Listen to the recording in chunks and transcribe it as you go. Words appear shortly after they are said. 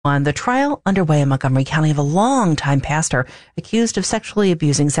On the trial underway in Montgomery County of a longtime pastor accused of sexually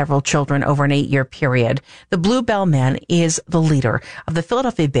abusing several children over an 8-year period. The Bluebell Man is the leader of the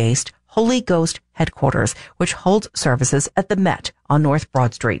Philadelphia-based Holy Ghost headquarters, which holds services at the Met on North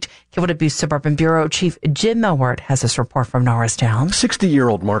Broad Street. KWB's Suburban Bureau Chief Jim Melwert has this report from Norristown.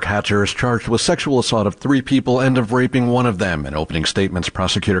 60-year-old Mark Hatcher is charged with sexual assault of 3 people and of raping one of them. In opening statements,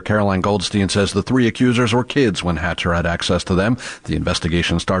 prosecutor Caroline Goldstein says the 3 accusers were kids when Hatcher had access to them. The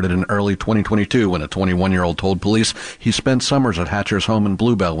investigation started in early 2022 when a 21-year-old told police he spent summers at Hatcher's home in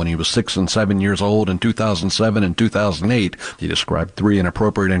Bluebell when he was 6 and 7 years old in 2007 and 2008. He described 3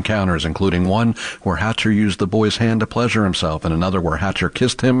 inappropriate encounters, including one where Hatcher used the boy's hand to pleasure himself and another where Hatcher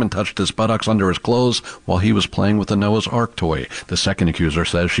kissed him and touched his buttocks under his clothes while he was playing with a Noah's Ark toy. The second accuser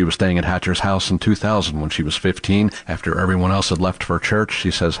says she was staying at Hatcher's house in 2000 when she was 15. After everyone else had left for church,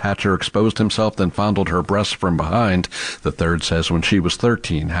 she says Hatcher exposed himself, then fondled her breasts from behind. The third says when she was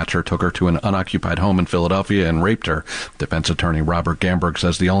 13, Hatcher took her to an unoccupied home in Philadelphia and raped her. Defense attorney Robert Gamberg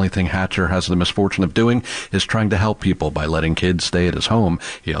says the only thing Hatcher has the misfortune of doing is trying to help people by letting kids stay at his home.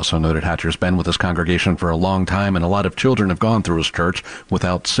 He also noted Hatcher's been with his congregation for a long time, and a lot of children have gone through his church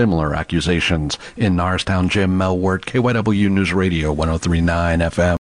without similar accusations. In Norristown, Jim Melwert, KYW News Radio 103.9 FM.